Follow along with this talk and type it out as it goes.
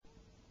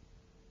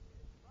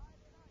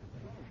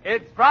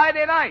It's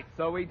Friday night,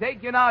 so we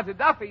take you now to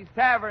Duffy's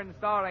Tavern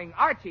starring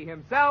Archie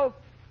himself,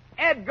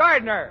 Ed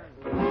Gardner.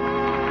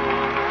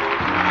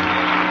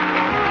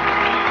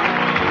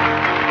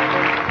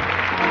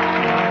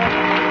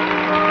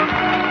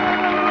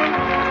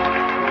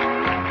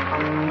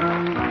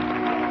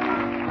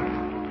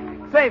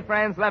 Say,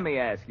 friends, let me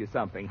ask you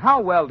something. How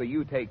well do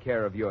you take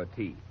care of your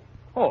teeth?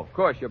 Oh, of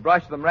course, you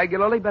brush them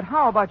regularly, but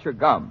how about your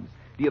gums?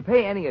 Do you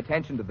pay any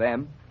attention to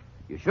them?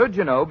 You should,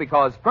 you know,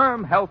 because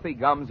firm, healthy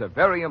gums are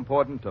very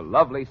important to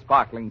lovely,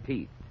 sparkling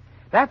teeth.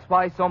 That's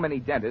why so many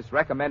dentists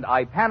recommend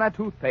Ipana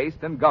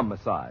toothpaste and gum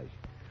massage.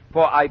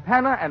 For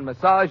Ipana and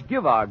massage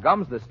give our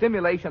gums the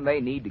stimulation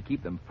they need to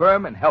keep them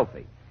firm and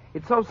healthy.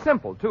 It's so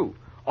simple, too.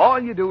 All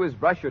you do is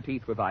brush your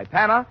teeth with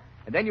Ipana,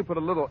 and then you put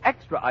a little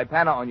extra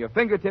Ipana on your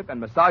fingertip and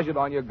massage it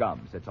on your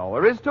gums. That's all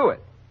there is to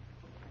it.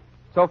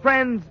 So,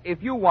 friends,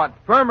 if you want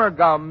firmer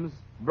gums,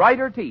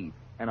 brighter teeth,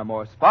 and a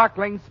more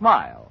sparkling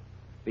smile,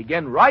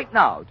 begin right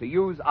now to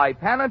use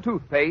Ipana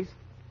toothpaste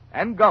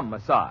and gum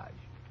massage.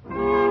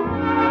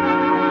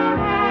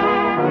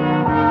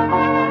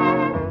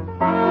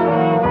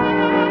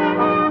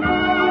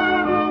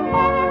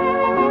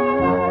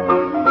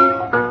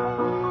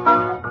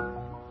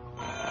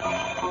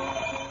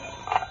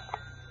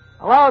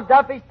 Hello,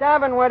 Duffy's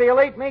Tavern. Where do you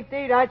eat meat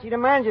to eat? Archie the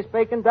manager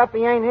speaking.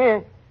 Duffy ain't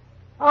here.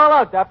 Oh,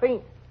 hello,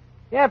 Duffy.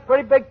 Yeah,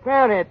 pretty big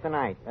crowd here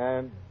tonight.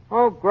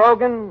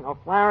 Grogan,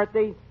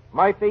 O'Flaherty,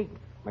 Murphy,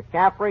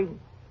 McCaffrey,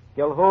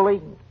 Gilhooly,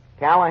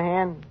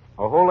 Callahan,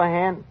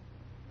 O'Houlihan.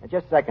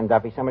 Just a second,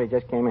 Duffy. Somebody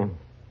just came in.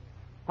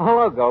 Oh,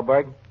 hello,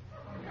 Goldberg.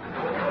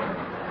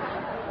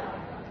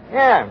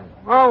 Yeah.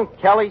 Oh,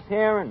 Kelly's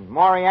here and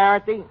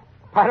Moriarty.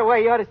 By the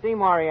way, you ought to see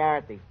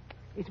Moriarty.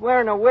 He's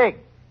wearing a wig.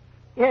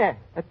 Yeah,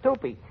 a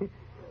toupee.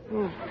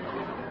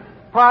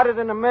 Parted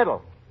in the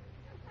middle.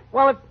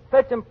 Well, it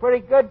fits him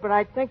pretty good, but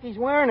I think he's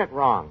wearing it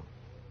wrong.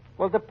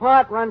 Well, the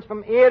part runs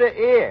from ear to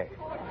ear.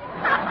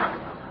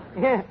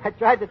 Yeah, I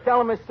tried to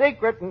tell him a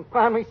secret and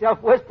found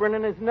myself whispering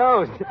in his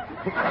nose.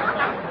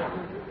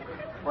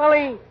 Well,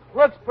 he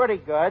looks pretty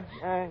good.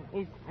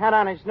 He's had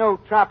on his new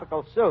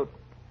tropical suit.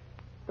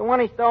 The one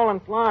he stole in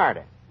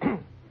Florida.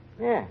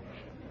 Yeah.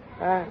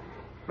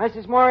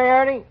 Mrs.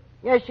 Moriarty?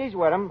 Yeah, she's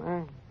with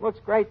him. Looks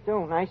great,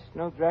 too. Nice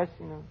new dress,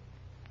 you know.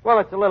 Well,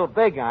 it's a little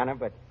big on her,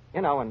 but,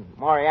 you know, when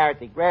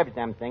Moriarty grabs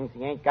them things,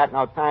 he ain't got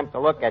no time to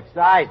look at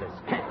sizes.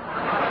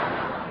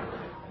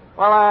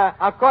 Well,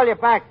 I'll call you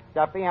back,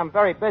 Duffy. I'm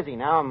very busy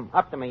now. I'm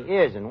up to my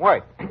ears in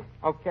work.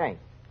 Okay.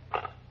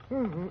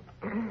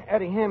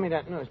 Eddie, hand me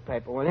that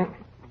newspaper, will you?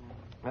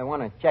 I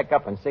want to check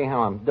up and see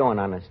how I'm doing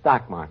on the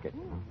stock market.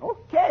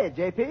 Okay,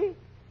 JP.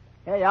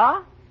 Here you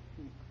are.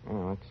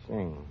 Oh, let's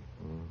see.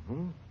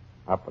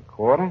 Up a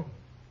quarter.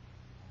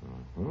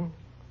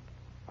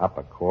 Up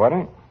a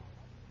quarter.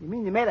 You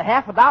mean you made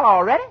 $50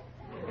 already?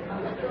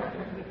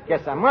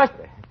 Guess I must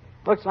have.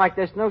 Looks like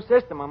this new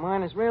system of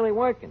mine is really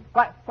working.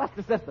 What's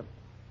the system?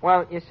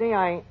 Well, you see,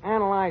 I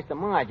analyze the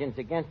margins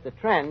against the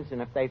trends,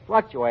 and if they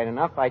fluctuate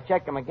enough, I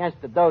check them against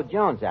the Dow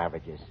Jones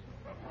averages.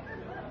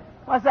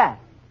 What's that?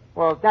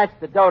 Well, that's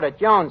the Dow that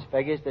Jones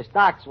figures the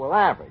stocks will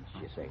average,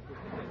 you see.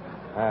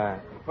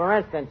 For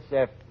instance,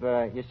 if,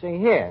 you see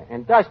here,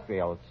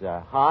 industrials,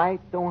 high,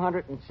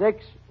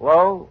 206,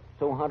 low,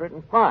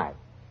 205.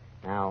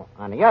 Now,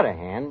 on the other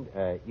hand,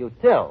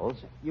 utils...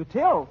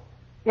 Util?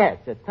 Yeah,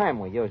 it's a term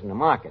we use in the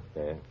market.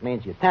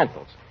 Means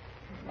utensils.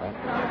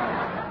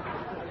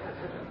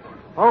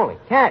 Holy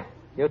cat.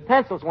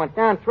 Utensils went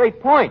down 3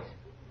 points.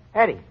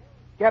 Eddie,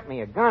 get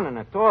me a gun and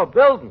a tall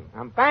building.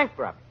 I'm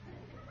bankrupt.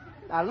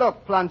 Now,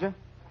 look, Plunger.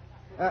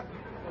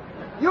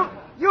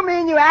 You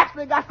mean you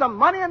actually got some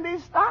money in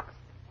these stocks?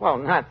 Well,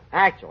 not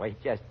actually,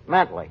 just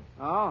mentally.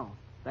 Oh,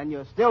 then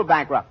you're still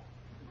bankrupt.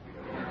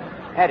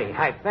 Eddie,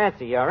 I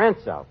fancy your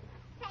insult.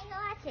 Say,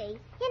 Archie,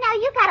 you know,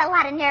 you got a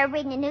lot of nerve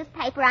reading a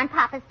newspaper on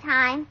Papa's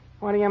time.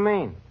 What do you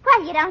mean?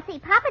 Well, you don't see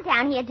Papa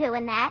down here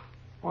doing that.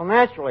 Well,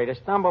 naturally, the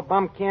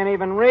stumblebum can't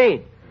even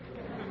read.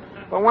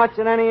 But what's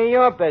in any of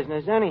your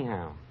business,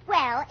 anyhow?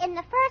 Well, in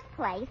the first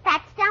place,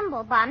 that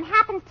stumblebum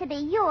happens to be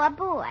your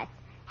boss.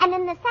 And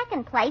in the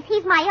second place,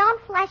 he's my own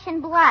flesh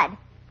and blood.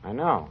 I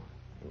know.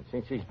 And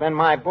since he's been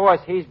my boss,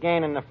 he's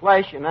gaining the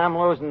flesh and I'm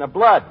losing the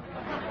blood.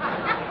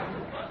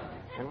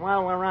 And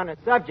while we're on the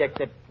subject,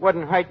 it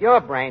wouldn't hurt your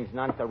brains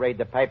none to read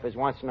the papers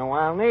once in a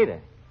while,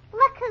 neither.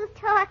 Look who's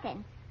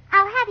talking.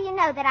 I'll have you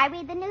know that I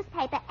read the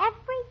newspaper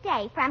every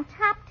day from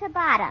top to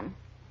bottom.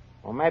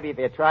 Well, maybe if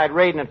you tried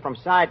reading it from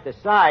side to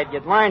side,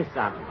 you'd learn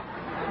something.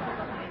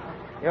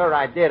 Your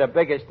idea, the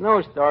biggest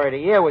news story of the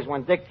year was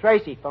when Dick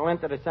Tracy fell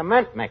into the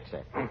cement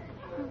mixer.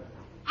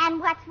 And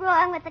what's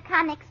wrong with the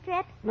comic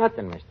strip?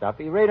 Nothing, Miss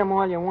Duffy. Read them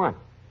all you want.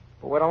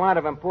 But with a lot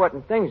of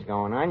important things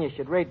going on, you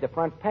should read the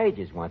front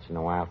pages once in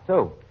a while,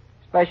 too.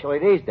 Especially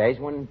these days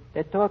when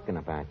they're talking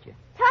about you.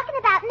 Talking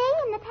about me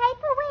in the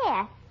paper?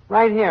 Where?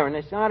 Right here in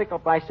this article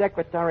by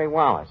Secretary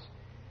Wallace.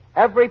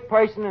 Every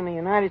person in the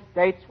United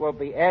States will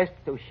be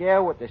asked to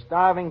share with the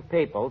starving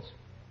peoples...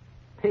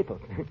 People?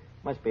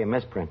 Must be a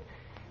misprint.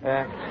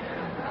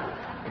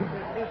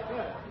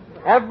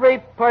 Every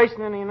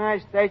person in the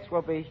United States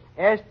will be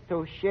asked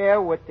to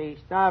share with the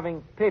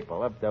starving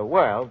people of the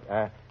world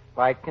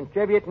by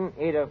contributing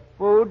either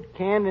food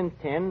canned in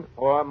tin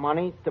or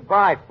money to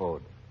buy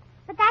food.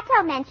 But that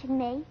don't mention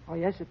me. Oh,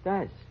 yes, it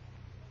does.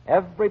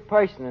 Every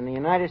person in the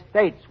United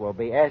States will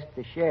be asked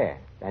to share.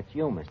 That's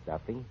you, Miss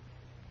Duffy.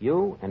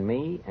 You and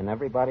me and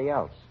everybody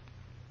else.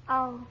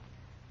 Oh,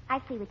 I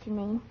see what you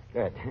mean.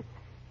 Good.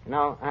 You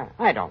know,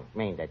 I don't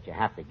mean that you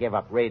have to give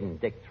up reading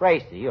Dick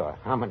Tracy or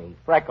how many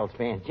freckles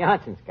Van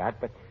Johnson's got,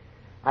 but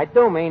I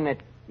do mean that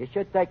you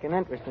should take an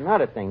interest in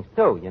other things,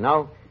 too, you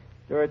know.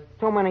 There are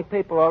too many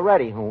people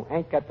already who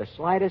ain't got the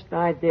slightest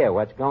idea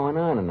what's going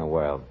on in the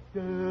world.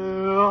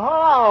 Hello,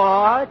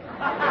 Art.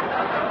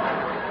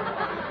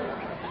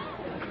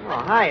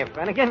 Oh, hiya,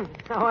 Finnegan.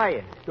 How are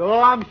you? So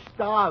I'm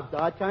starved,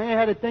 Arch. I ain't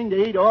had a thing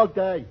to eat all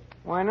day.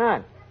 Why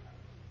not?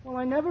 Well,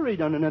 I never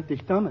eat on an empty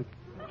stomach.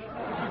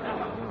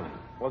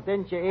 Well,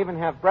 didn't you even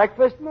have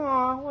breakfast? No,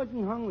 I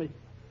wasn't hungry.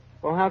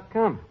 Well, how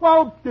come?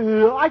 Well,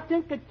 I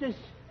think it's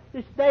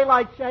this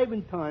daylight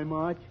saving time,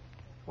 Arch.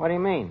 What do you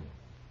mean?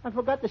 I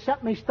forgot to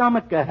set my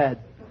stomach ahead.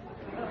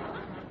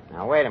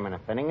 Now, wait a minute,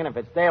 Finnegan. If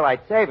it's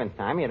daylight saving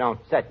time, you don't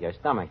set your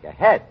stomach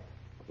ahead.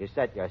 You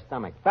set your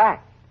stomach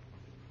back.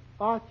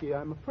 Archie,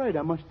 I'm afraid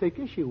I must take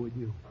issue with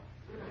you.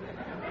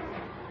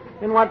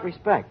 In what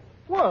respect?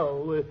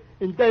 Well,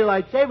 in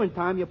daylight saving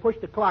time, you push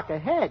the clock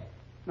ahead,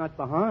 not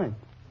behind.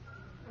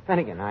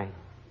 Finnegan, I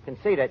can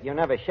see that you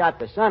never shot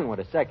the sun with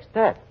a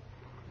sextet.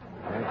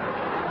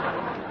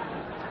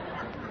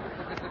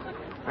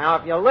 Now,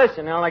 if you'll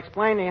listen, I'll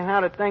explain to you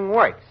how the thing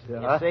works.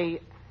 Yeah. You see,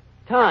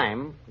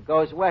 time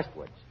goes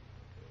westwards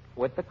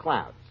with the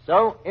clouds.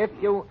 So, if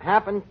you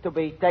happen to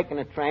be taking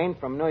a train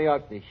from New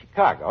York to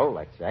Chicago,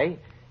 let's say,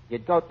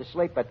 you'd go to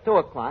sleep at 2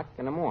 o'clock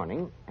in the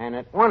morning, and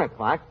at 1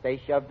 o'clock, they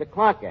shove the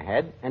clock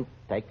ahead and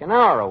take an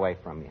hour away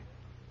from you.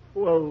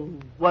 Well,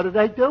 what do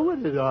they do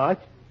with it, Arch?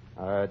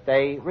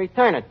 They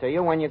return it to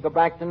you when you go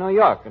back to New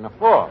York in the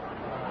fall.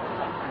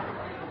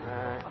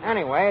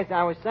 Anyway, as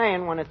I was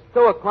saying, when it's 2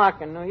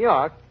 o'clock in New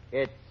York,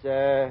 it's,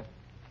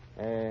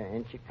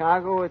 in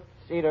Chicago, it's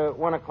either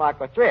 1 o'clock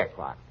or 3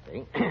 o'clock,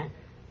 see?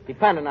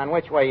 Depending on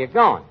which way you're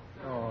going.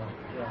 Oh,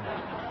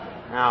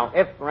 yeah. Now,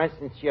 if, for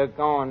instance, you're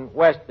going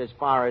west as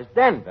far as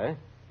Denver,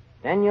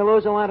 then you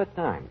lose a lot of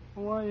time.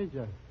 Why is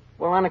that?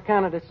 Well, on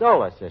account of the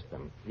solar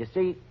system. You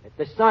see,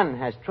 the sun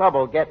has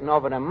trouble getting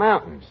over the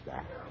mountains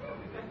there.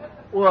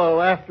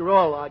 Well, after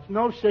all, Arch,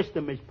 no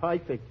system is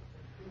perfect.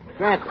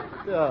 Granted.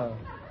 Yeah.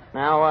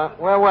 Now,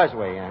 where was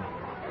we?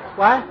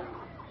 What?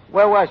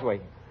 Where was we?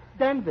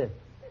 Denver.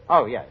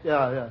 Oh, yes.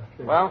 Yeah.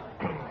 Well,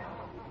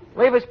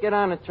 leave us get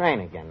on the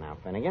train again now,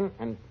 Finnegan,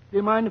 and... Do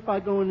you mind if I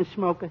go in the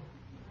smoker?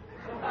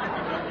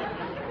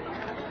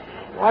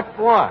 What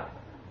for?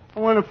 I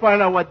want to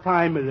find out what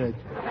time it is.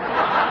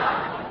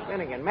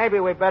 Finnegan,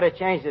 maybe we better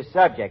change the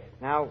subject.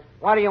 Now,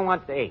 what do you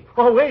want to eat?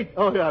 Oh, wait.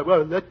 Oh, yeah,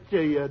 well, let's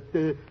see.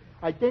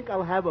 I think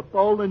I'll have a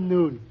bowl of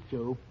noodle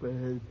soup.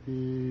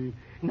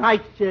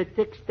 Nice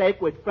thick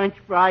steak with French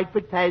fried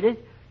potatoes,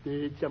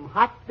 some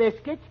hot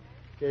biscuits,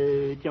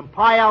 some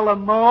pie a la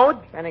mode.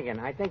 Finnegan,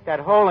 I think that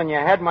hole in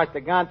your head must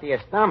have gone to your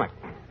stomach.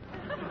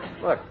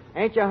 Look,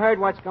 ain't you heard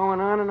what's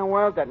going on in the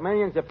world, that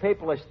millions of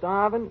people are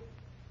starving?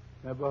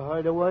 Never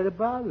heard a word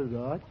about it,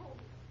 Arch.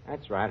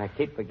 That's right. I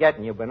keep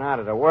forgetting you've been out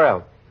of the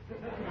world.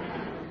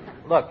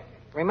 Look,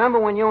 remember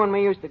when you and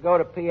me used to go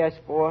to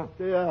PS4?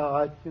 Yeah,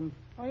 Arch, and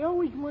I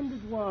always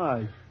wondered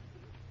why.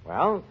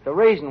 Well, the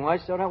reason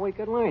was so that we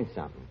could learn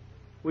something.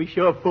 We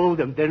sure fooled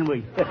them, didn't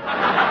we?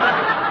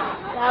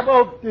 How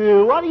about,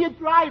 what are you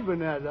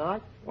driving at,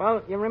 Arch?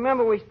 Well, you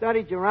remember we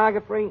studied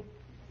geography?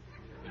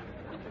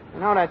 You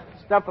know that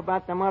stuff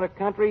about them other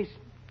countries?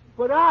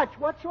 But, Arch,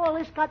 what's all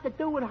this got to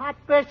do with hot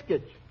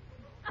biscuits?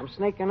 I'm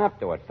sneaking up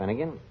to it,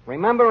 Finnegan.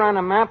 Remember on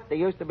the map there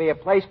used to be a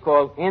place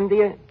called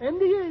India?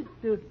 India?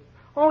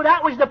 Oh,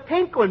 that was the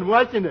pink one,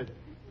 wasn't it?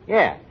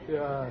 Yeah.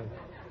 Yeah.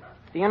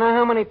 Do you know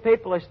how many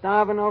people are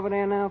starving over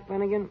there now,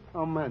 Finnegan?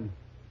 How many?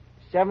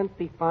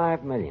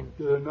 75 million.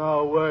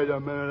 No, wait a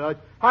minute, Arch.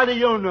 How do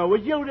you know?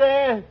 Was you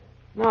there?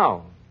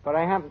 No, but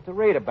I happen to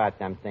read about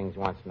them things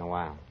once in a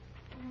while.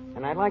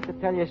 And I'd like to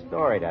tell you a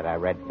story that I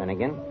read,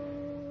 Finnegan.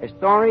 A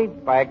story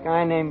by a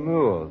guy named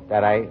Mule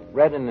that I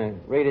read in the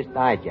Reader's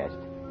Digest.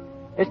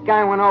 This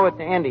guy went over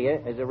to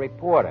India as a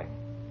reporter.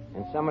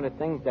 And some of the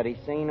things that he's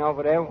seen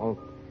over there, well,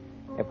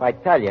 if I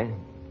tell you,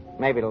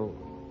 maybe it'll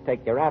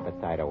take your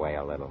appetite away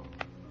a little.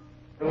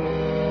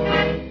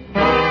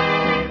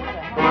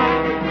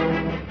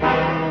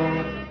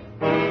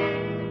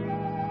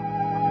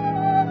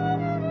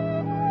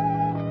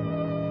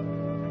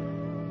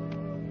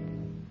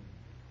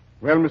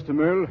 Well, Mr.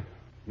 Merle,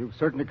 you've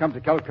certainly come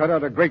to Calcutta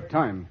at a great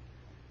time.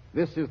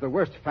 This is the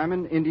worst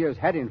famine India's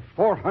had in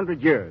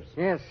 400 years.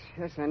 Yes,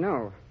 I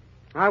know.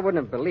 I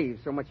wouldn't have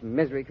believed so much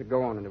misery could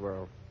go on in the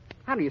world.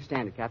 How do you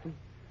stand it, Captain?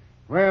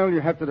 Well,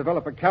 you have to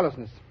develop a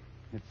callousness.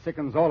 It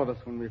sickens all of us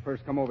when we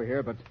first come over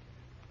here, but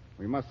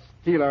we must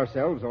steel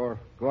ourselves or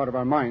go out of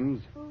our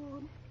minds.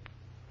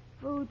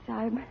 Food,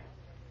 Sahib.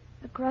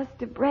 A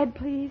crust of bread,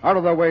 please. Out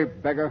of the way,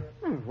 beggar.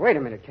 Oh, wait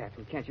a minute,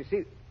 Captain. Can't you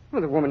see?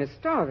 Well, the woman is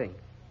starving.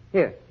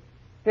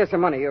 Here's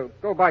some money. You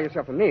go buy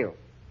yourself a meal.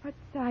 What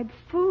side?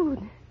 Food.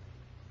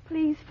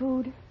 Please,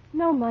 food.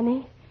 No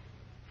money.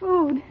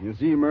 Food. You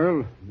see,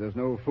 Merle, there's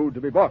no food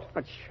to be bought.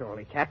 But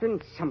surely,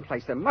 Captain,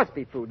 someplace there must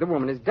be food. The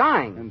woman is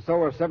dying. And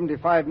so are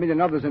 75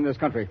 million others in this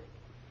country.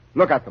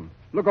 Look at them.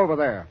 Look over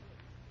there.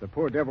 The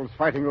poor devils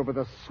fighting over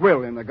the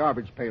swill in the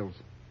garbage pails,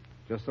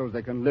 just so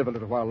they can live a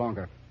little while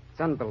longer.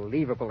 It's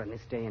unbelievable in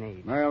this day and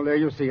age. Well, there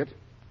you see it.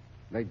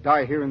 They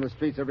die here in the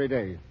streets every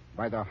day,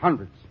 by the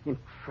hundreds.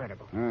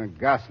 Incredible.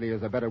 Ghastly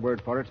is a better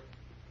word for it.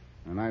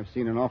 And I've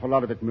seen an awful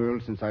lot of it,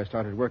 Merle, since I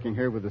started working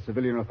here with the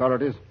civilian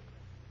authorities.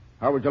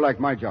 How would you like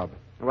my job?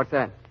 What's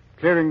that?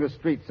 Clearing the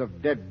streets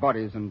of dead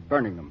bodies and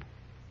burning them.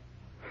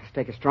 Must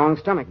take a strong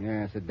stomach.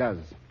 Yes, it does.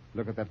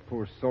 Look at that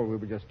poor soul we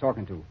were just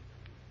talking to.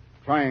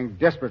 Trying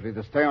desperately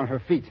to stay on her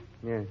feet.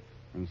 Yes.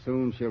 And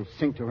soon she'll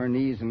sink to her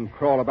knees and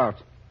crawl about,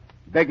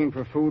 begging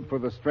for food for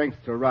the strength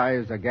to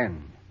rise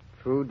again.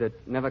 Food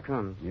that never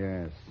comes.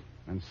 Yes.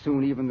 And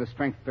soon even the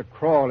strength to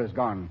crawl is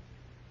gone.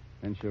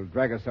 Then she'll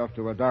drag herself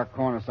to a dark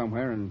corner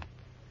somewhere and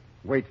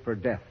wait for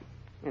death.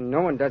 And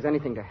no one does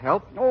anything to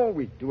help? Oh,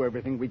 we do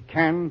everything we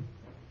can.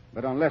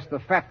 But unless the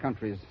fat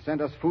countries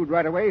send us food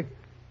right away,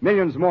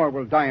 millions more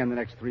will die in the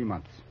next 3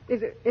 months.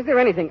 Is there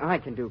anything I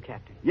can do,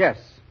 Captain? Yes.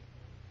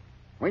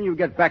 When you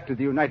get back to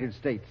the United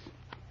States,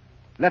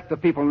 let the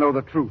people know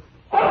the truth.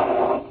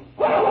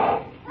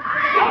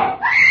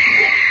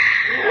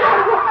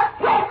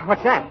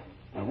 What's that?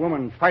 A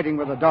woman fighting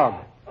with a dog.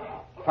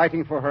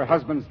 Fighting for her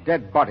husband's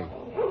dead body.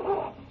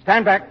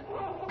 Stand back.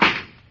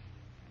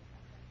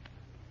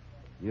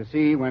 You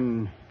see,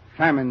 when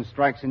famine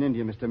strikes in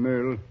India, Mr.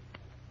 Merle,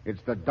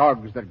 it's the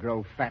dogs that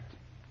grow fat.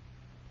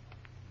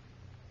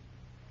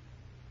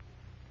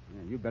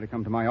 You'd better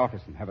come to my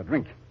office and have a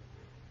drink.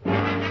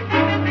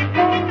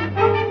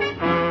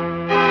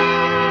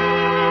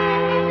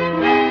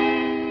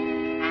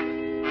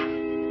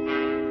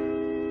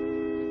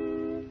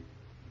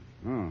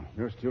 Oh,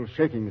 you're still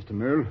shaking, Mr.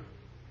 Merle.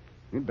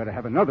 You'd better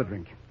have another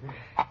drink.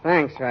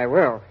 Thanks, I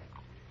will.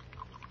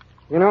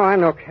 You know,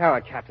 I'm no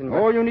coward, Captain. But...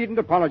 Oh, you needn't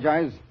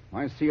apologize.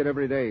 I see it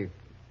every day.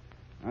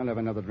 I'll have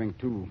another drink,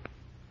 too.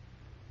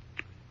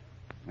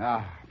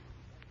 Well,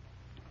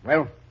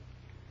 it's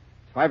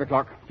 5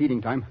 o'clock, feeding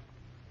time.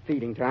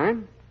 Feeding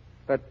time?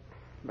 But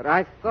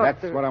I thought...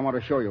 That's what I want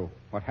to show you.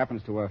 What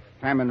happens to a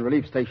famine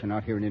relief station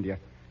out here in India.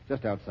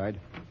 Just outside.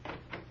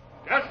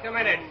 Just a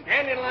minute.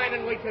 Stand in line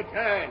and wait your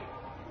turn.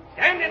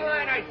 Stand in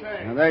line, I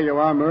say. Now, there you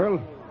are, Merle.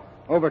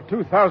 Over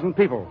 2,000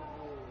 people.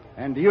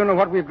 And do you know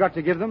what we've got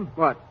to give them?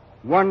 What?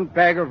 1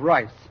 bag of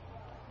rice.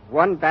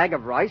 1 bag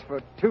of rice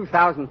for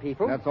 2,000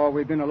 people? That's all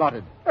we've been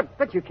allotted.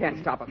 But you can't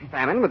stop a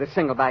famine with a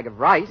single bag of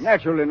rice.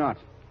 Naturally not.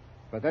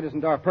 But that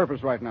isn't our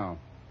purpose right now.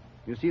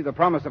 You see, the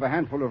promise of a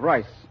handful of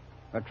rice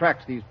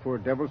attracts these poor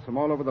devils from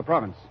all over the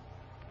province.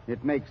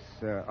 It makes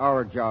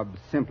our job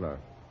simpler.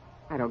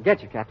 I don't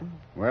get you, Captain.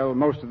 Well,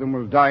 most of them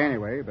will die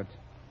anyway, but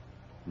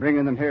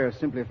bringing them here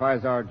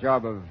simplifies our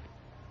job of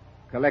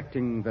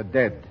collecting the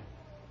dead.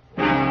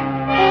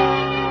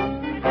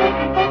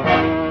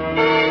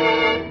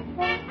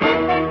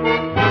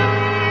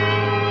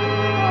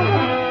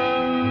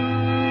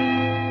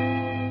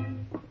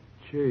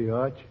 Gee,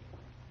 Arch,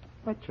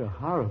 that's a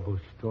horrible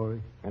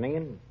story.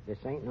 Finnegan, this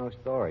ain't no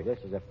story. This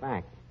is a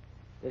fact.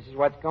 This is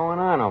what's going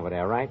on over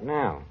there right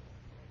now.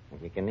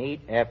 If you can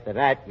eat after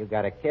that, you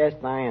got a cast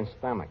iron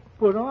stomach.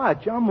 But,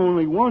 Arch, I'm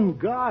only one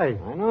guy.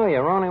 I know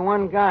you're only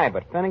one guy,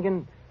 but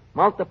Finnegan,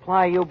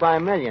 multiply you by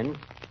millions.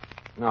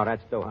 No,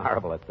 that's too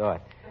horrible a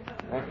thought.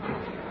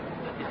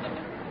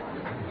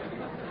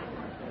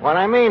 What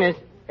I mean is,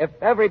 if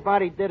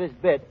everybody did his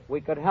bit,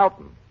 we could help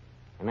them.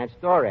 And that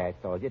story I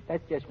told you,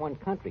 that's just one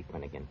country,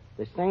 Finnegan.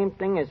 The same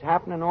thing is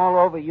happening all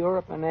over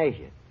Europe and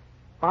Asia.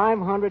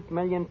 500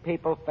 million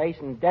people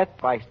facing death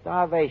by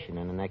starvation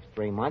in the next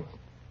 3 months,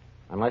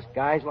 unless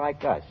guys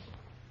like us,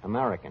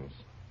 Americans,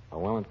 are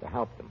willing to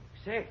help them.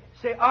 Say,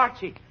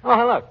 Archie. Oh,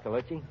 hello,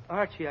 Colucci.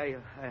 Archie, I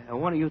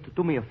want you to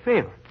do me a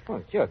favor.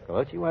 Oh, sure,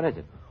 Colucci. What is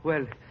it?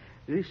 Well,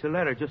 this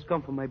letter just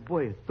come from my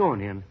boy,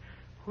 Tony, and,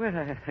 well,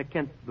 I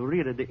can't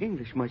read the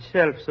English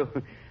myself, so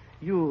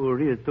you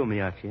read it to me,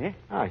 Archie, eh?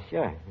 Oh,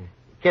 sure.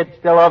 Kid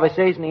still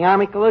overseas in the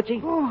Army,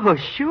 Colucci? Oh,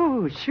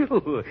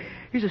 sure.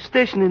 He's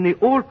stationed in the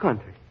old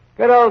country.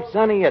 Good old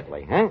sunny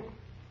Italy, huh?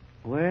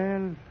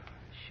 Well,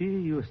 she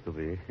used to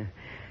be.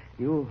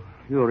 You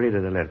read the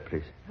letter,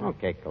 please.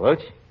 Okay,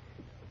 Colucci.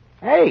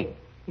 Hey,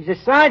 he's a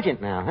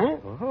sergeant now, huh?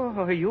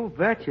 Oh, you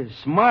betcha.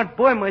 Smart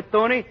boy, my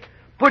Tony.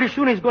 Pretty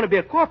soon he's going to be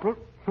a corporal.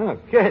 Oh,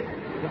 good.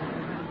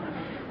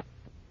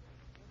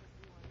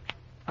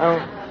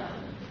 Oh,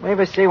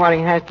 maybe see what he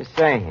has to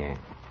say here.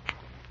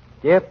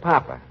 Dear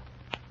Papa,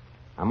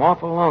 I'm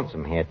awful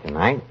lonesome here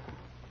tonight.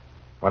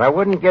 What I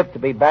wouldn't give to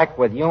be back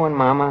with you and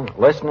Mama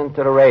listening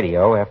to the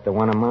radio after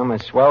one of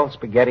Mama's swell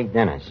spaghetti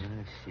dinners.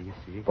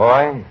 See.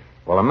 Boy,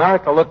 will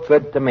America look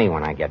good to me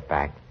when I get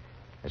back,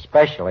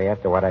 especially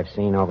after what I've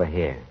seen over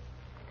here.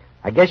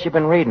 I guess you've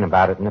been reading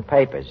about it in the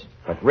papers,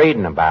 but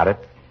reading about it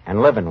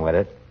and living with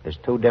it is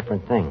two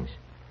different things.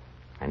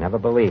 I never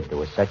believed there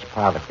was such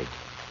poverty.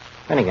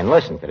 Finnegan,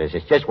 listen to this.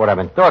 It's just what I've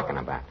been talking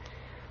about.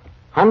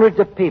 Hundreds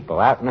of people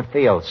out in the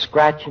field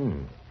scratching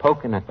and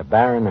poking at the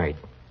barren earth.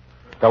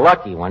 The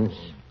lucky ones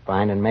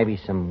finding maybe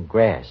some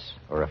grass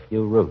or a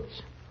few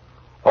roots.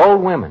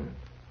 Old women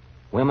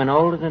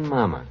older than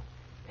Mama,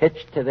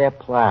 hitched to their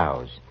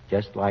plows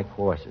just like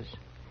horses.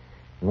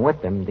 And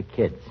with them, the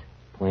kids,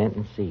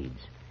 planting seeds.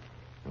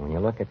 And when you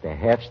look at their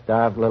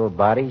half-starved little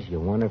bodies, you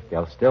wonder if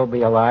they'll still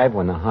be alive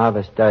when the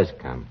harvest does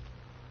come,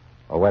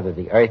 or whether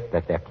the earth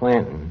that they're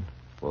planting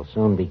will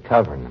soon be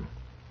covering them.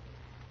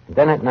 And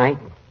then at night,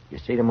 you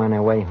see them on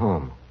their way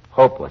home,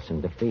 hopeless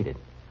and defeated,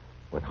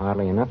 with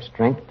hardly enough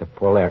strength to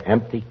pull their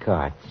empty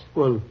carts.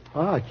 Well,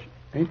 Arch,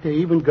 ain't they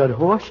even got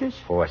horses?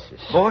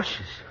 Horses.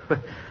 Horses?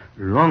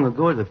 Long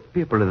ago, the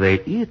people,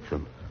 they eat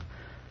them.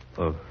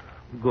 Oh,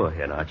 go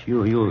ahead, Arch.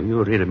 You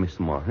read it, Mr.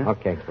 Moore. Huh?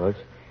 Okay, Coach.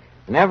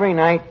 And every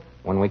night,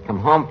 when we come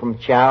home from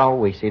chow,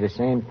 we see the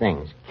same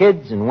things.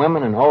 Kids and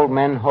women and old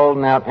men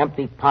holding out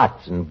empty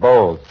pots and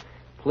bowls,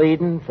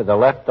 pleading for the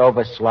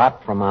leftover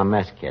slop from our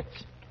mess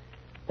kits.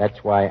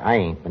 That's why I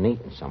ain't been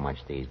eating so much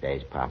these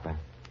days, Papa.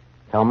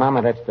 Tell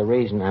Mama that's the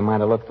reason I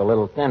might have looked a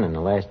little thin in the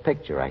last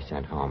picture I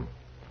sent home.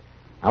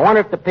 I wonder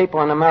if the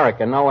people in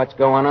America know what's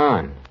going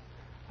on.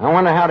 I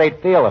wonder how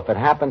they'd feel if it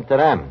happened to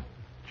them.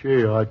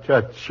 Gee, Arch,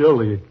 that's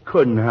silly. It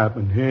couldn't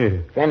happen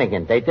here.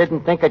 Finnegan, they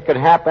didn't think it could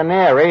happen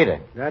there either.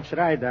 That's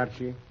right,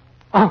 Archie.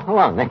 Oh,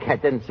 hello, Nick. I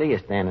didn't see you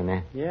standing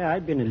there. Yeah,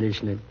 I've been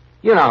listening.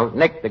 You know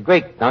Nick the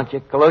Greek, don't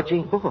you,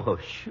 Colucci?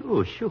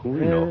 Oh, sure,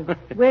 we know.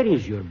 Where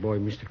is your boy,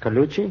 Mr.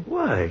 Colucci?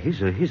 Why,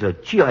 he's a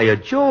G.I.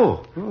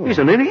 Joe. Oh. He's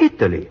in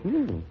Italy.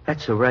 Hmm.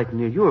 That's right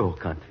near your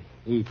country.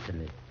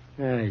 Italy.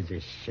 It's a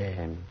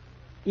shame.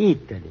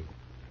 Italy.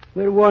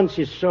 Where once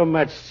is so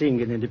much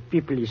singing and the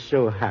people is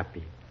so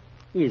happy.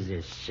 It's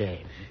a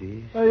shame.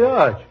 See? Hey,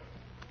 Arch,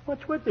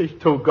 what's with these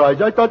two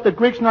guys? I thought the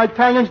Greeks and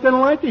Italians didn't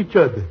like each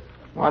other.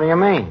 What do you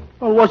mean?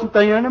 Well, wasn't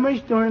they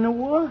enemies during the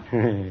war?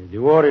 The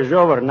war is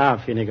over now,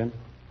 Finnegan.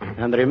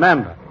 And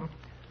remember,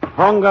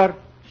 hunger,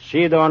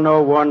 she don't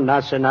know one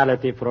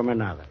nationality from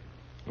another.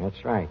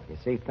 That's right. You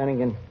see,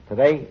 Finnegan,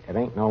 today it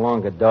ain't no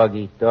longer dog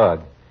eat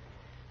dog.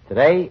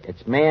 Today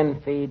it's man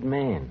feed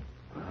man.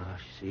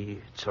 See,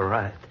 it's all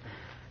right.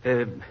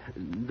 The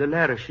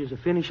letter, she's a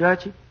finish,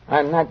 Archie?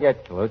 Not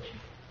yet, Colucci.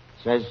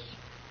 Says,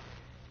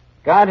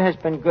 God has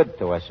been good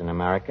to us in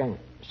America,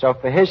 so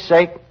for his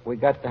sake, we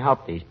got to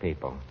help these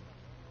people.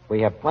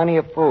 We have plenty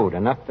of food,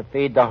 enough to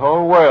feed the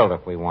whole world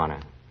if we want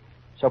to.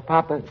 So,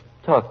 Papa,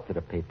 talk to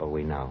the people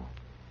we know.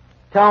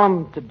 Tell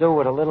them to do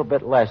it a little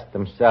bit less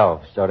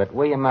themselves so that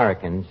we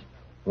Americans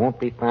won't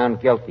be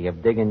found guilty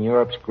of digging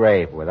Europe's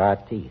grave with our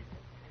teeth.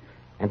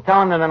 And tell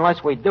them that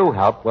unless we do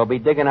help, we'll be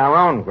digging our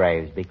own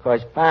graves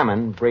because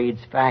famine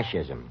breeds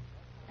fascism.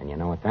 And you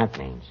know what that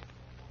means.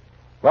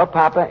 Well,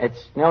 Papa,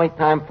 it's nearly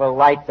time for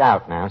lights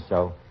out now,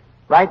 so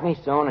write me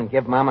soon and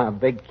give Mama a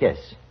big kiss.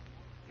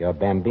 Your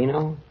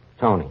bambino,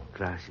 Tony.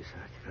 Gracias,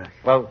 Archie,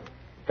 gracias. Well,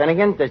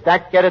 Finnegan, does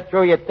that get it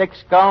through your thick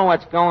skull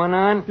what's going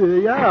on?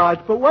 Yeah, Arch,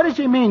 but what does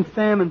he mean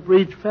famine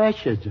breeds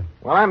fascism?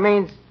 Well, that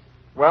means,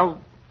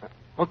 well,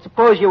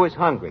 suppose you was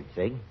hungry,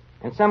 see?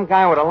 And some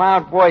guy with a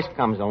loud voice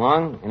comes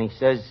along and he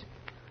says,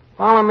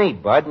 follow me,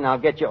 bud, and I'll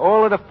get you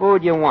all of the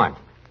food you want.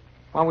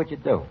 What would you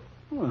do?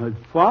 Well, I'd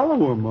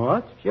follow him,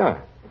 Arch.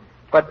 Sure.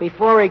 But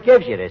before he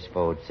gives you this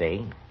food,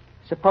 see,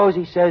 suppose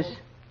he says,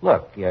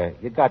 look,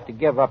 you got to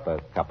give up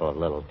a couple of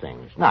little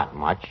things. Not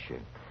much.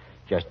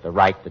 Just the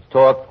right to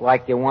talk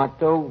like you want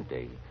to,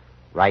 the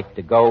right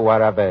to go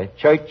whatever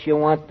church you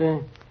want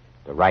to,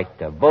 the right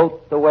to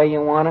vote the way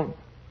you want it.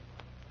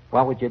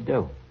 What would you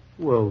do?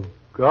 Well,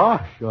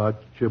 gosh, Arch,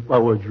 if I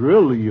was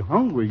really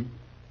hungry.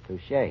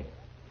 Touché.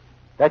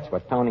 That's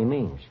what Tony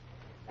means.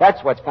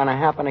 That's what's going to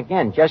happen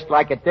again, just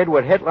like it did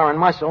with Hitler and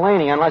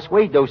Mussolini, unless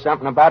we do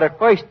something about it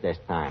first this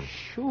time.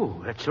 Sure,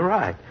 that's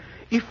right.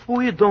 If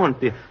we don't,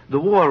 the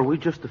war we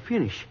just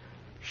finish.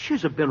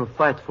 She's been a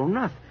fight for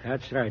nothing.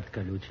 That's right,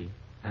 Colucci.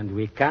 And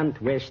we can't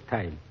waste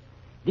time.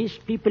 These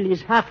people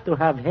have to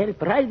have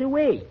help right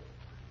away.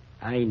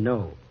 I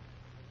know.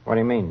 What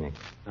do you mean, Nick?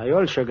 I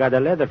also got a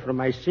letter from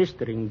my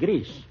sister in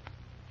Greece.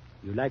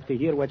 You like to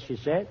hear what she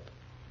said?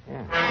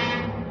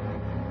 Yeah.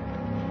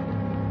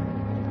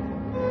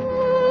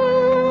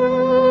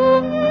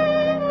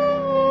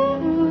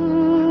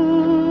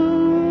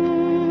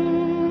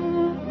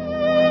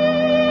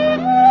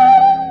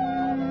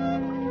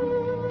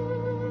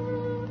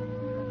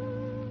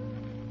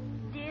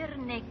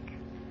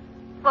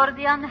 For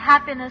the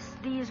unhappiness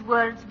these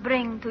words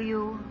bring to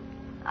you,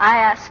 I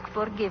ask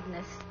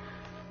forgiveness.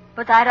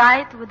 But I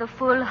write with a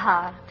full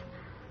heart.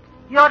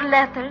 Your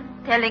letter,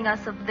 telling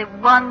us of the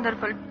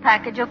wonderful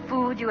package of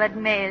food you had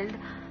mailed,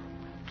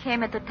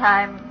 came at a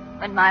time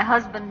when my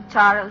husband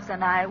Charles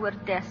and I were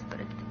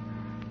desperate.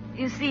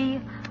 You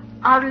see,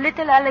 our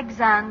little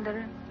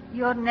Alexander,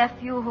 your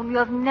nephew whom you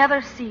have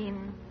never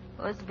seen,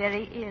 was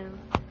very ill.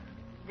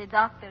 The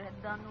doctor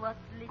had done what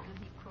little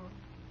he could.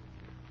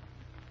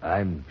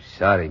 I'm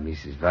sorry,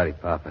 Mrs.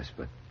 Varipapas,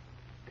 but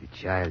the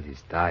child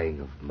is dying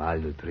of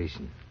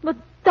malnutrition. But,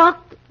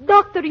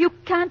 Doctor, you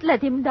can't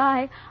let him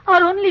die.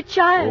 Our only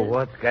child. Oh,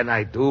 what can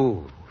I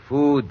do?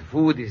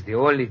 Food is the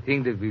only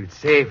thing that will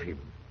save him.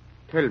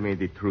 Tell me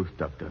the truth,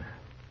 Doctor.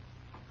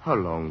 How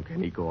long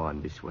can he go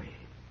on this way?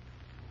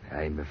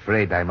 I'm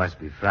afraid I must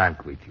be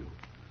frank with you.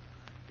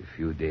 A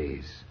few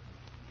days,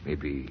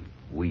 maybe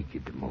a week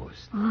at the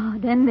most. Oh,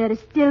 then there is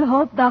still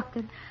hope,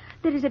 Doctor.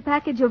 There is a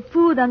package of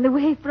food on the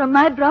way from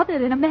my brother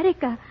in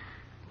America.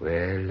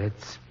 Well,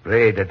 let's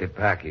pray that the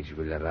package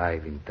will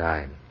arrive in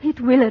time. It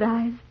will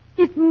arrive.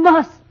 It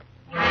must.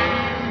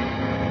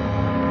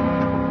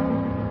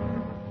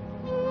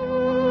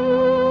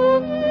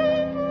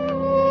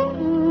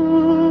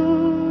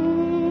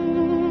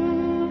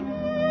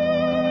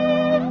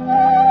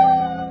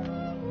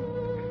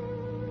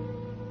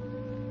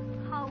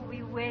 How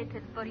we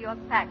waited for your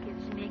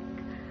package, Nick.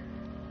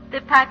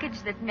 The package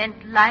that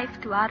meant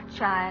life to our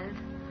child.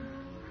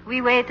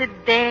 We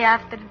waited day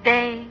after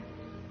day.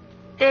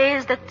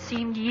 Days that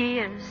seemed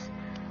years,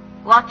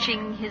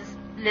 watching his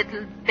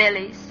little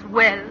belly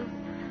swell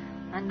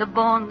and the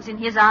bones in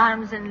his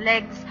arms and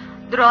legs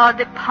draw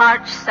the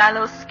parched,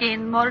 sallow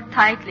skin more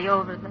tightly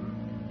over them.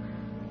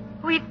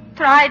 We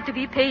tried to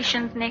be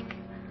patient, Nick.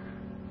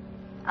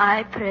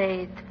 I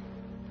prayed.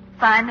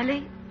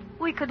 Finally,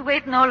 we could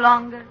wait no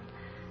longer.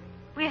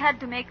 We had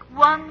to make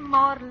one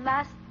more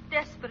last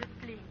desperate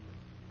plea.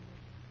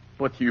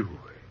 But you,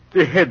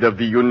 the head of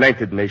the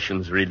United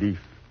Nations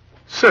Relief,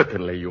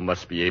 certainly you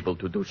must be able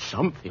to do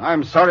something.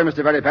 I'm sorry,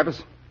 Mr.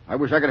 Varipapas. I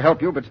wish I could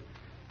help you, but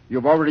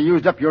you've already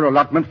used up your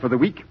allotment for the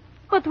week.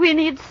 But we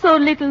need so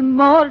little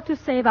more to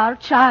save our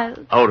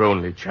child. Our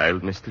only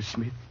child, Mr.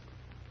 Smith.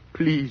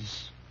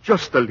 Please,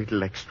 just a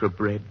little extra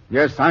bread.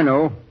 Yes, I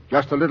know.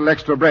 Just a little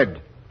extra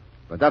bread.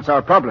 But that's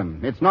our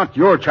problem. It's not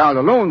your child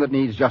alone that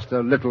needs just a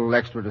little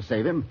extra to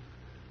save him.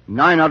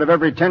 9 out of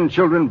every 10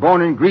 children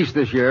born in Greece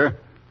this year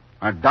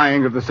are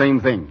dying of the same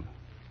thing.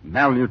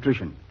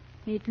 Malnutrition.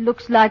 It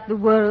looks like the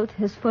world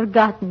has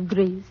forgotten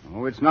Greece.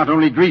 Oh, it's not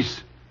only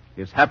Greece.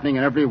 It's happening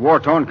in every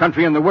war-torn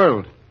country in the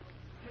world.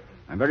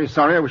 I'm very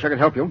sorry. I wish I could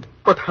help you.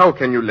 But how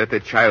can you let a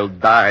child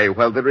die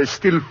while there is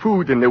still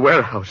food in the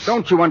warehouse?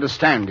 Don't you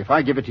understand? If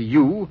I give it to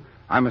you,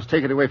 I must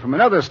take it away from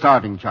another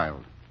starving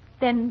child.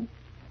 Then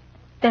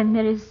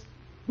there is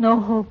no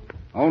hope.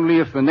 Only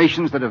if the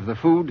nations that have the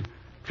food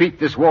treat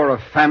this war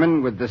of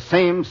famine with the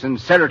same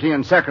sincerity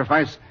and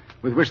sacrifice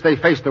with which they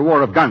face the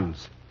war of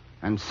guns,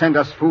 and send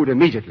us food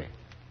immediately.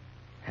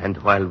 And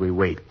while we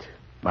wait,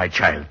 my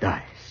child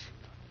dies.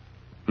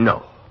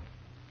 No,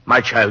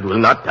 my child will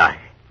not die.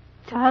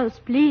 Charles,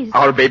 please.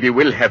 Our baby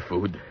will have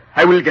food.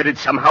 I will get it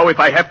somehow if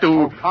I have to...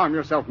 Oh, calm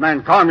yourself,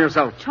 man. Calm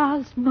yourself.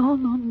 Charles,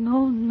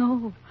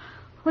 no.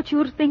 What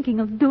you're thinking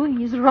of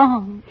doing is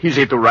wrong. Is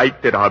it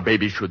right that our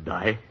baby should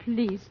die?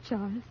 Please,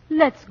 Charles,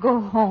 let's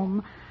go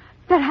home.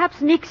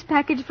 Perhaps Nick's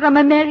package from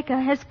America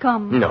has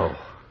come. No,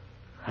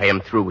 I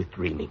am through with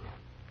dreaming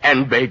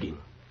and begging.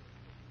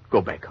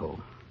 Go back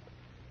home.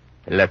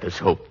 And let us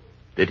hope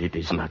that it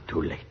is not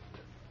too late.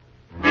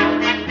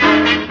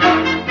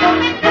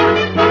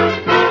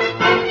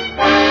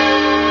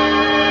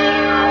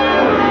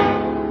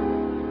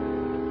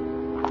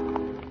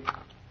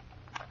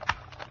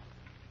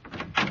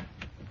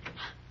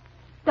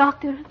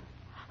 Doctor,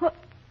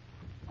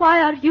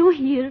 why are you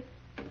here?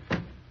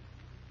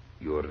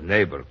 Your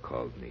neighbor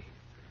called me.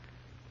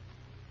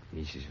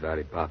 Mrs.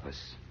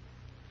 Varipapas,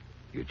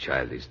 your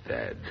child is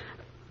dead.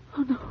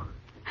 Oh, no.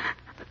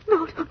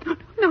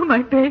 No, my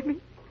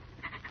baby.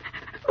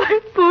 My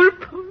poor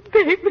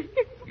baby.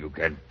 You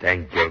can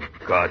thank your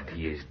God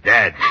he is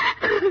dead.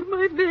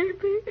 My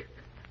baby.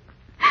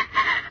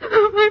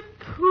 Oh, my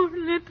poor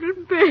little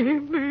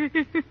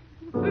baby.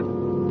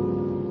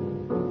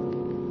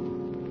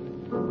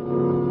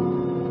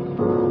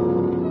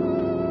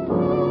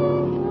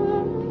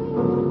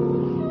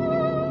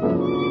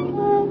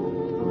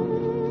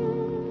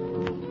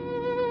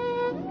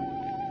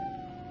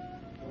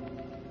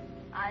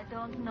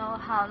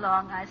 How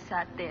long I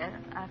sat there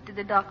after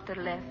the doctor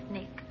left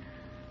Nick,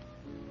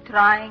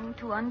 trying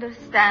to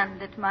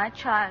understand that my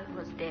child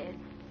was dead,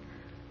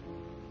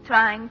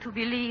 trying to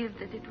believe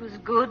that it was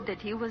good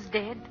that he was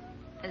dead,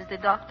 as the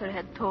doctor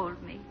had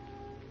told me.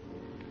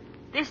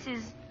 This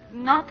is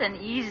not an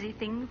easy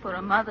thing for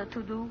a mother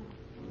to do.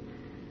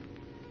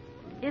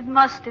 It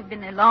must have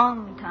been a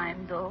long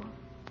time, though,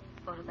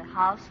 for the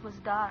house was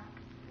dark,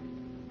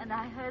 and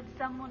I heard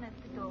someone at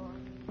the door.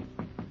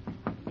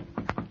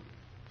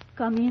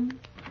 Come in.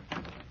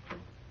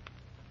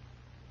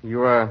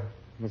 You are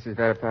Mrs.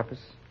 Varipapas?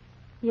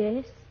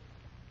 Yes.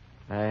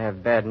 I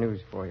have bad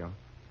news for you.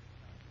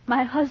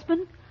 My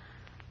husband?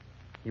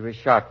 He was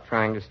shot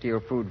trying to steal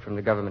food from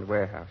the government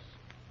warehouse.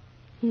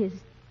 He is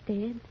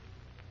dead?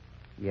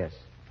 Yes.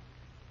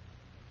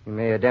 You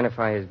may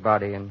identify his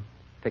body and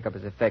pick up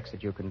his effects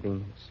at your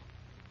convenience.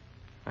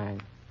 I'm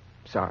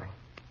sorry.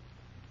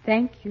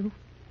 Thank you.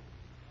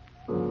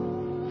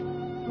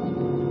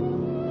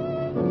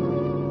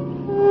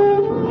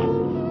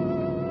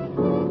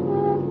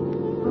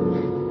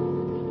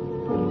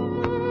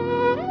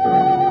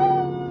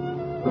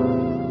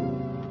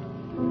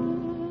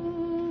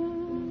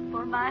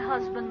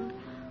 husband,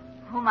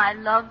 whom I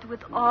loved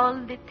with all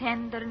the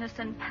tenderness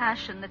and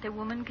passion that a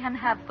woman can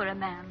have for a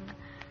man,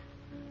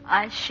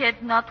 I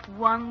shed not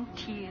one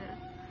tear.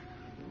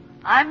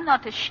 I'm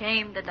not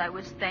ashamed that I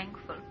was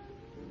thankful.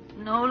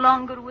 No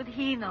longer would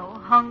he know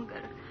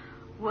hunger,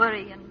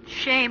 worry, and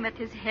shame at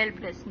his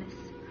helplessness.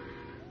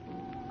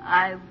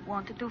 I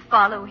wanted to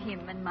follow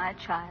him and my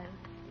child.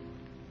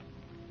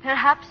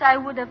 Perhaps I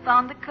would have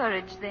found the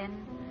courage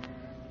then,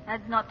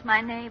 had not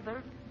my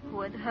neighbor, who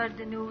had heard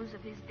the news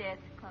of his death,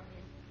 come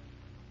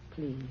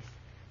in.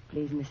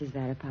 Please, Mrs.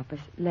 Varipapas,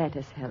 let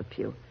us help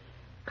you.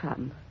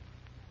 Come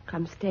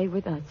stay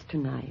with us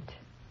tonight.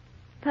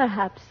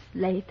 Perhaps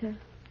later.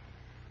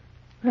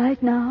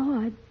 Right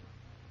now, I'd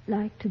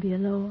like to be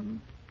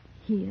alone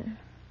here.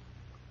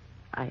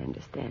 I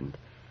understand.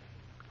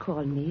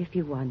 Call me if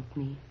you want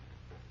me.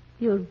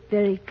 You're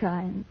very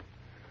kind.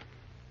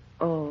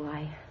 Oh,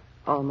 I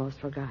almost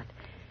forgot.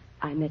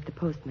 I met the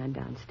postman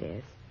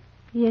downstairs.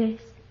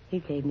 Yes? He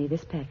gave me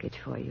this package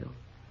for you.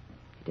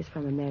 It is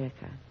from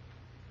America.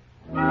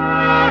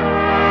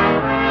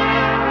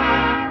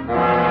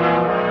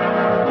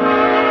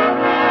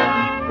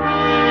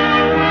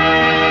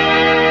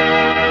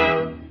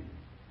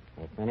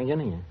 Hey, Finnegan,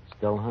 are you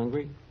still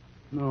hungry?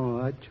 No,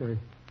 I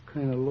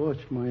kind of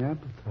lost my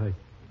appetite.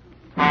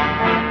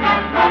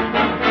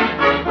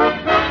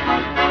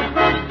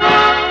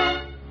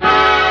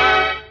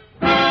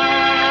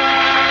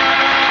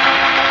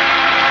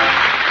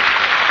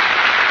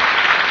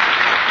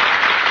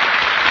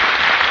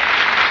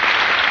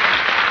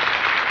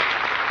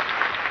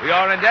 We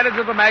are indebted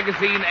to the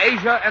magazine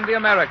Asia and the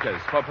Americas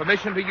for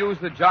permission to use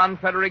the John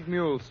Frederick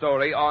Mule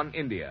story on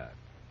India.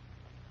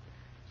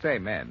 Say,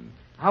 men,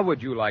 how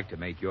would you like to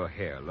make your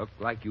hair look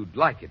like you'd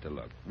like it to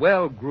look?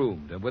 Well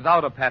groomed and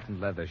without a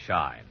patent leather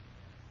shine.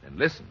 Then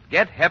listen,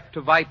 get hep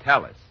to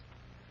Vitalis.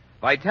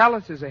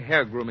 Vitalis is a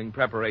hair grooming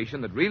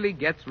preparation that really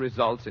gets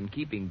results in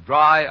keeping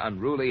dry,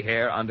 unruly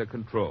hair under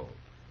control.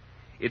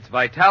 It's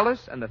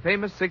Vitalis and the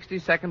famous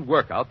 60-second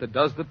workout that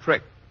does the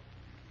trick.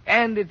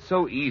 And it's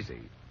so easy.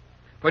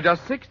 For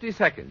just 60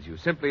 seconds, you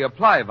simply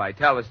apply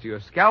Vitalis to your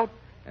scalp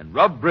and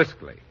rub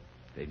briskly.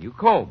 Then you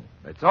comb.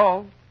 That's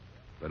all.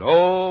 But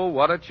oh,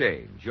 what a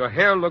change. Your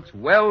hair looks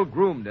well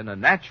groomed in a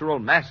natural,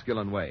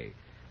 masculine way,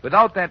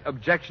 without that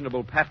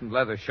objectionable patent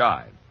leather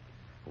shine.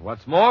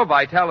 What's more,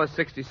 Vitalis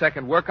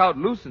 60-second workout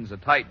loosens a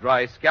tight,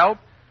 dry scalp,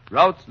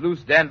 routs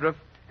loose dandruff,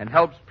 and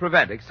helps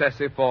prevent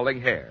excessive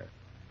falling hair.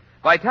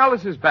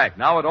 Vitalis is back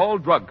now at all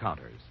drug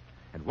counters,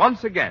 and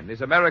once again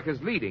is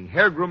America's leading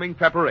hair grooming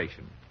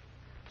preparation.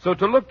 So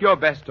to look your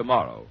best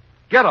tomorrow,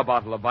 get a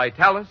bottle of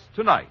Vitalis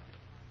tonight.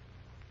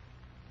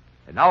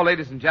 And now,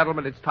 ladies and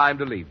gentlemen, it's time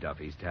to leave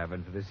Duffy's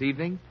Tavern for this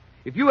evening.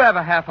 If you have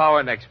a half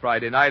hour next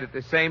Friday night at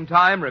the same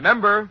time,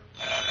 remember...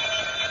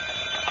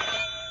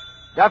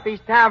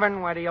 Duffy's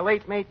Tavern, where the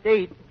elite meet to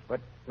eat,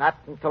 but not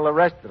until the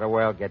rest of the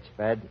world gets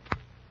fed.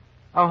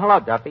 Oh, hello,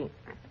 Duffy.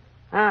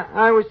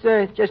 I was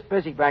just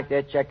busy back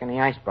there checking the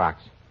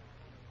icebox.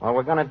 Well,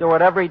 we're going to do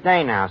it every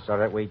day now so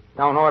that we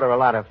don't order a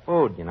lot of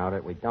food,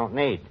 that we don't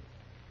need.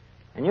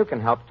 And you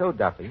can help, too,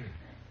 Duffy.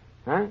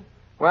 Huh?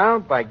 Well,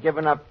 by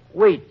giving up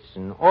wheats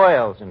and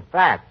oils and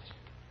fats.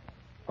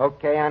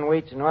 Okay on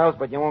wheats and oils,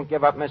 but you won't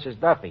give up Mrs.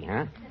 Duffy,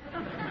 huh?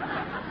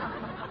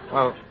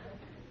 Well,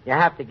 you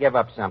have to give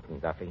up something,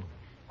 Duffy.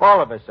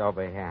 All of us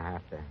over here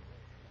have to.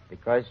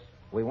 Because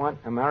we want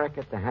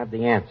America to have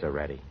the answer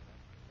ready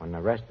when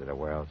the rest of the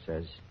world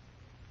says,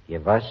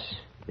 give us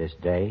this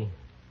day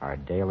our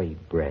daily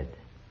bread.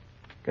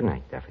 Good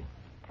night, Duffy.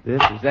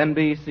 This is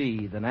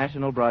NBC, the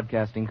National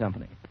Broadcasting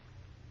Company.